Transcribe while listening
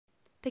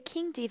The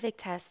King-Devick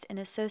Test in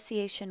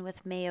association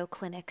with Mayo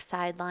Clinic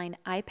Sideline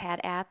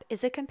iPad app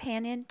is a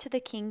companion to the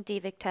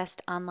King-Devick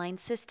Test online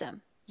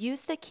system.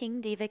 Use the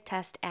King-Devick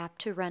Test app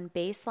to run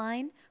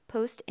baseline,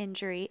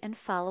 post-injury, and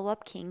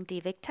follow-up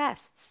King-Devick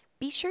tests.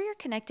 Be sure you're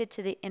connected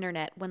to the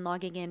internet when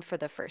logging in for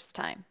the first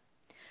time.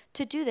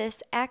 To do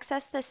this,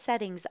 access the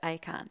Settings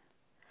icon.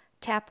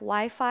 Tap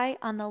Wi-Fi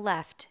on the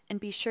left and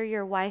be sure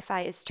your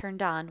Wi-Fi is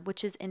turned on,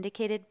 which is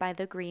indicated by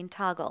the green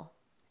toggle.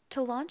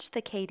 To launch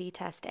the KD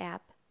Test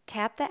app,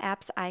 tap the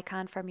app's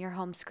icon from your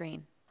home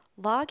screen.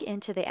 Log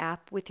into the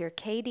app with your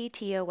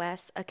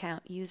KDTOS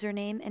account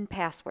username and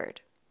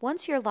password.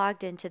 Once you're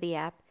logged into the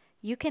app,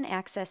 you can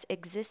access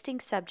existing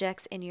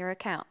subjects in your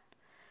account.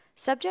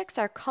 Subjects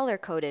are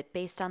color-coded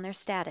based on their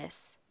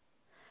status.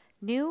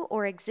 New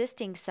or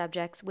existing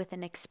subjects with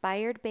an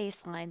expired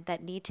baseline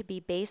that need to be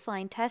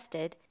baseline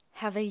tested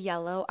have a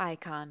yellow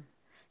icon.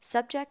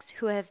 Subjects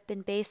who have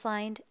been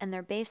baselined and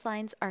their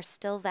baselines are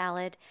still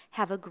valid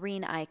have a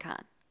green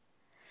icon.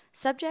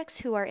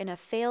 Subjects who are in a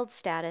failed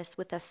status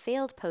with a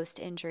failed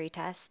post-injury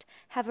test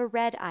have a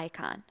red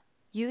icon.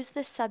 Use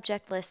the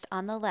subject list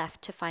on the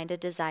left to find a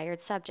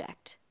desired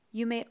subject.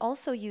 You may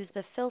also use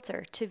the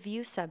filter to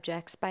view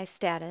subjects by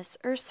status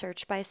or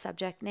search by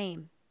subject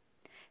name.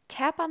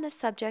 Tap on the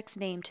subject's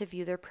name to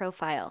view their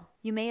profile.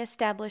 You may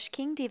establish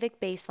King-Devick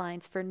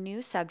baselines for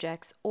new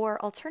subjects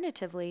or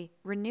alternatively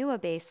renew a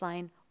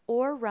baseline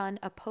or run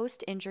a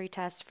post-injury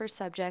test for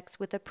subjects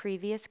with a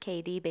previous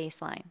KD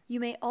baseline. You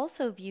may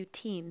also view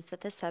teams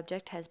that the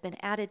subject has been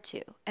added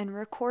to and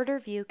record or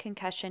view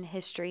concussion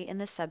history in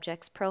the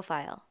subject's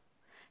profile.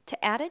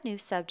 To add a new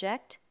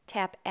subject,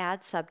 tap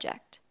Add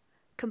Subject.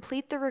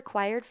 Complete the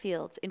required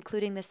fields,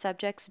 including the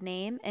subject's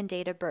name and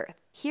date of birth.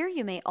 Here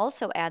you may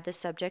also add the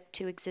subject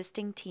to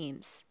existing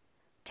teams.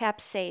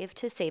 Tap Save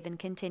to save and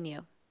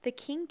continue. The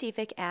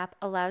King-Devick app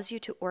allows you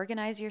to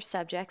organize your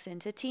subjects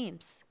into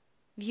teams.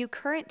 View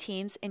current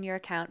teams in your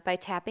account by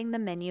tapping the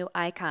menu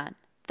icon,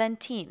 then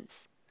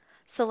Teams.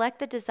 Select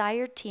the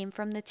desired team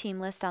from the team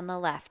list on the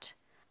left.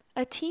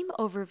 A team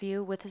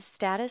overview with a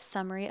status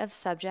summary of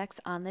subjects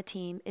on the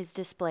team is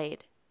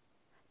displayed.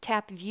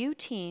 Tap View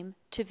Team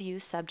to view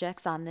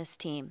subjects on this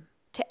team.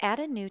 To add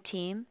a new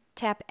team,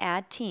 tap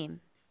Add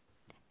Team.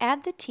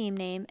 Add the team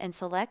name and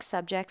select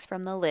subjects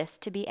from the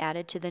list to be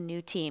added to the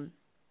new team.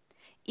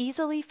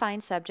 Easily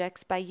find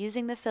subjects by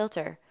using the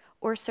filter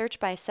or search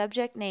by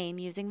subject name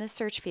using the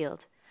search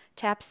field.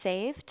 Tap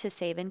Save to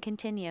save and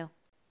continue.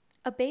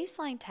 A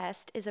baseline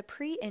test is a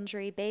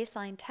pre-injury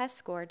baseline test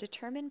score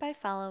determined by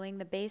following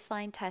the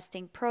baseline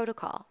testing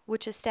protocol,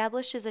 which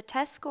establishes a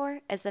test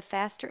score as the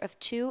faster of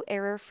two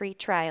error-free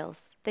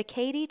trials. The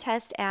KD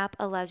Test app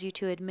allows you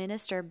to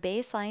administer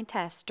baseline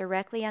tests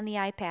directly on the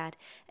iPad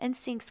and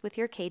syncs with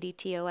your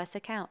KDTOS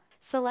account.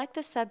 Select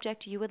the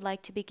subject you would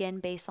like to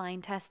begin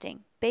baseline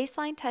testing.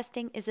 Baseline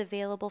testing is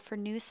available for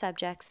new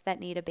subjects that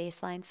need a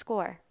baseline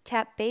score.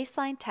 Tap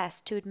Baseline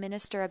Test to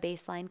administer a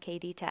baseline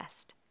KD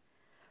test.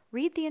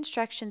 Read the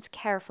instructions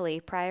carefully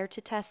prior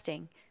to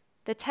testing.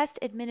 The test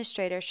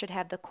administrator should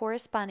have the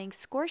corresponding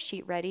score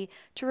sheet ready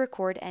to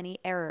record any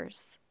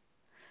errors.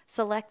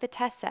 Select the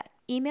test set.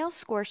 Email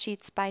score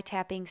sheets by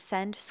tapping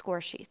Send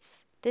Score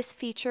Sheets. This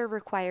feature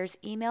requires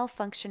email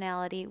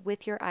functionality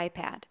with your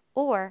iPad.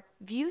 Or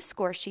view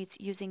score sheets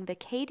using the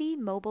KD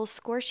mobile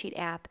scoresheet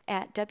app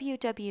at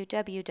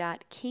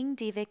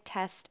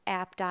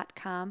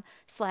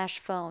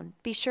www.kingdevicktestapp.com/phone.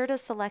 Be sure to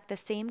select the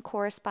same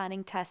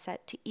corresponding test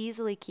set to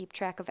easily keep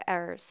track of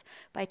errors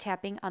by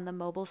tapping on the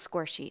mobile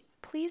scoresheet.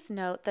 Please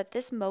note that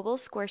this mobile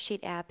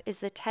scoresheet app is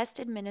the test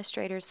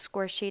administrator's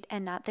scoresheet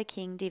and not the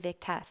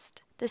King-Devick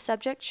test. The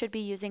subject should be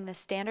using the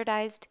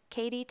standardized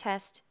KD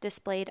test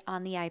displayed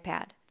on the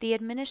iPad. The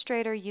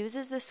administrator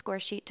uses the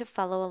scoresheet to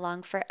follow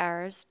along for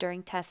errors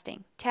during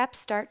testing. Tap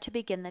Start to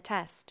begin the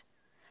test.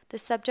 The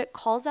subject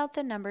calls out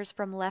the numbers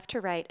from left to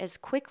right as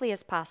quickly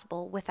as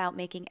possible without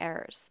making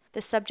errors.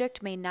 The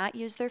subject may not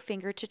use their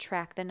finger to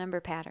track the number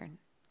pattern.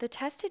 The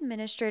test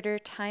administrator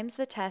times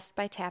the test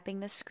by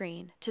tapping the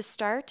screen to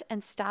start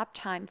and stop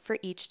time for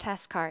each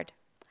test card.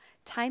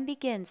 Time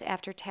begins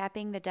after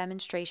tapping the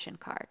demonstration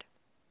card.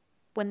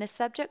 When the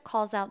subject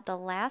calls out the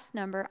last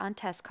number on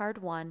test card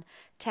 1,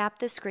 tap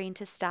the screen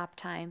to stop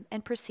time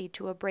and proceed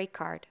to a break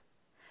card.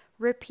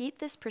 Repeat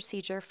this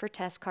procedure for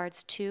test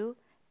cards 2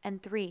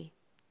 and 3.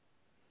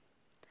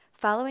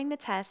 Following the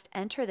test,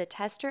 enter the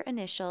tester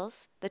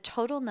initials, the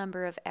total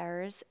number of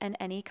errors, and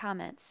any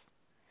comments.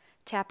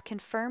 Tap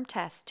Confirm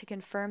Test to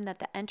confirm that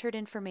the entered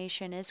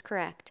information is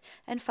correct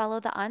and follow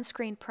the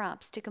on-screen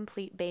prompts to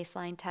complete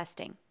baseline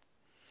testing.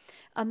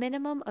 A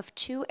minimum of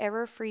 2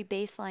 error-free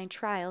baseline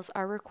trials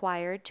are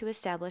required to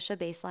establish a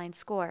baseline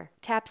score.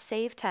 Tap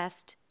Save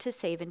Test to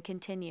save and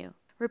continue.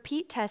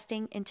 Repeat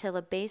testing until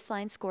a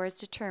baseline score is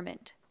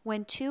determined.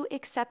 When 2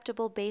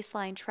 acceptable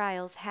baseline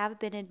trials have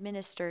been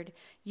administered,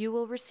 you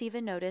will receive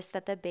a notice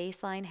that the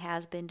baseline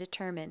has been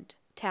determined.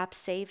 Tap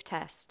Save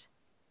Test.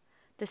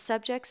 The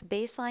subject's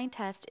baseline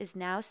test is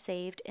now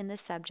saved in the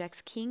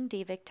subject's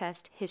King-Devick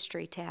Test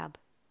History tab.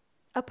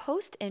 A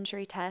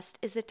post-injury test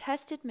is a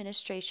test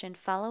administration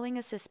following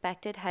a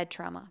suspected head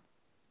trauma.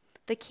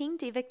 The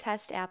King-Devick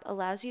Test app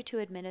allows you to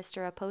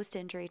administer a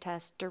post-injury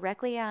test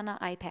directly on an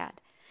iPad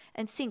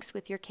and syncs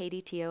with your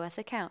KDTOS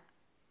account.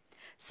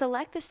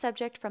 Select the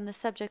subject from the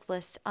subject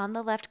list on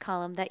the left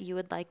column that you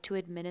would like to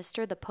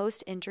administer the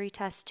post-injury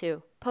test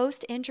to.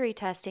 Post-injury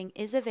testing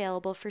is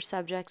available for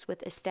subjects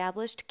with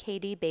established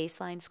KD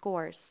baseline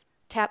scores.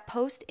 Tap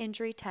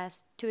Post-Injury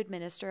Test to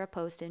administer a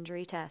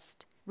post-injury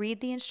test.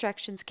 Read the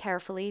instructions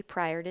carefully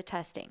prior to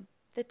testing.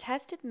 The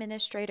test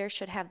administrator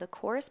should have the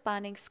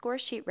corresponding score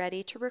sheet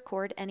ready to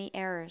record any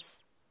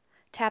errors.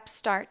 Tap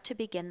Start to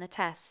begin the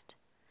test.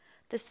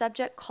 The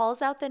subject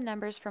calls out the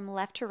numbers from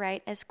left to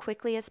right as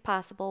quickly as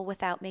possible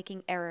without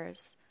making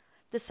errors.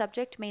 The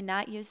subject may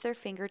not use their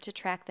finger to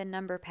track the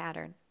number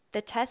pattern.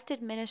 The test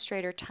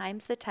administrator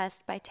times the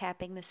test by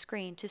tapping the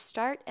screen to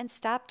start and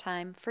stop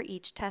time for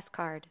each test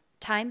card.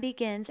 Time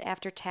begins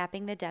after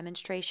tapping the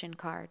demonstration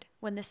card.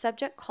 When the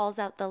subject calls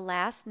out the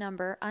last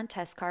number on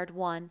test card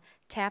 1,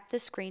 tap the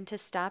screen to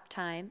stop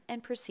time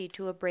and proceed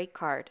to a break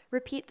card.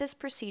 Repeat this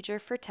procedure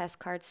for test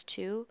cards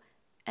 2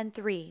 and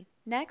 3.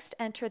 Next,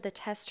 enter the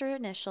tester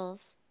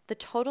initials, the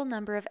total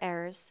number of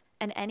errors,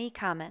 and any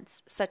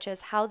comments, such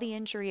as how the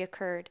injury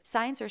occurred,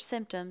 signs or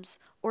symptoms,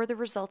 or the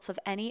results of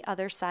any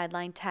other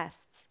sideline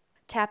tests.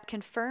 Tap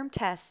Confirm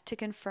Test to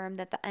confirm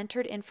that the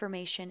entered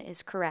information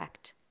is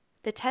correct.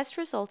 The test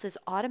result is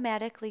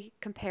automatically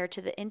compared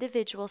to the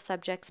individual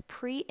subject's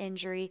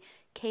pre-injury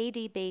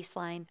KD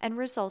baseline, and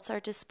results are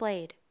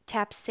displayed.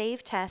 Tap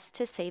Save Test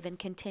to save and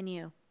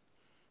continue.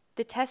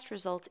 The test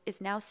result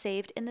is now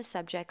saved in the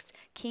subject's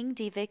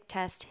King-Devick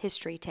Test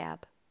History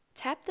tab.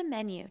 Tap the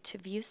menu to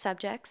view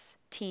subjects,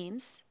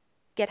 teams,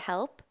 get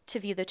help, to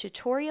view the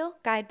tutorial,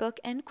 guidebook,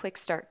 and quick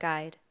start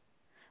guide.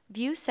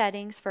 View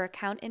settings for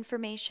account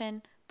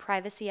information,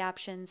 privacy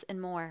options, and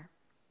more.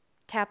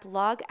 Tap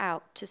Log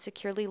Out to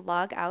securely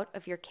log out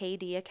of your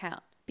KD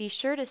account. Be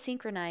sure to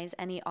synchronize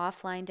any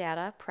offline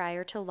data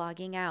prior to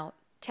logging out.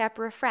 Tap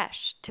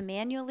Refresh to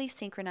manually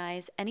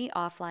synchronize any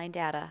offline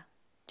data.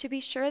 To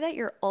be sure that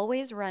you're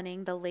always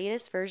running the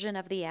latest version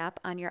of the app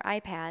on your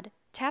iPad,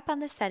 tap on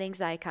the settings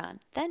icon,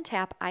 then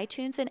tap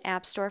iTunes and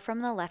App Store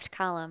from the left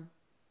column.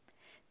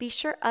 Be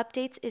sure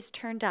Updates is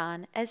turned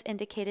on as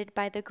indicated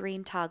by the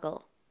green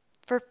toggle.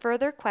 For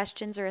further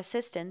questions or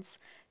assistance,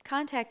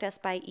 contact us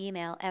by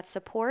email at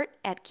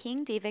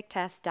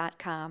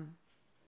support@kingdevicktest.com.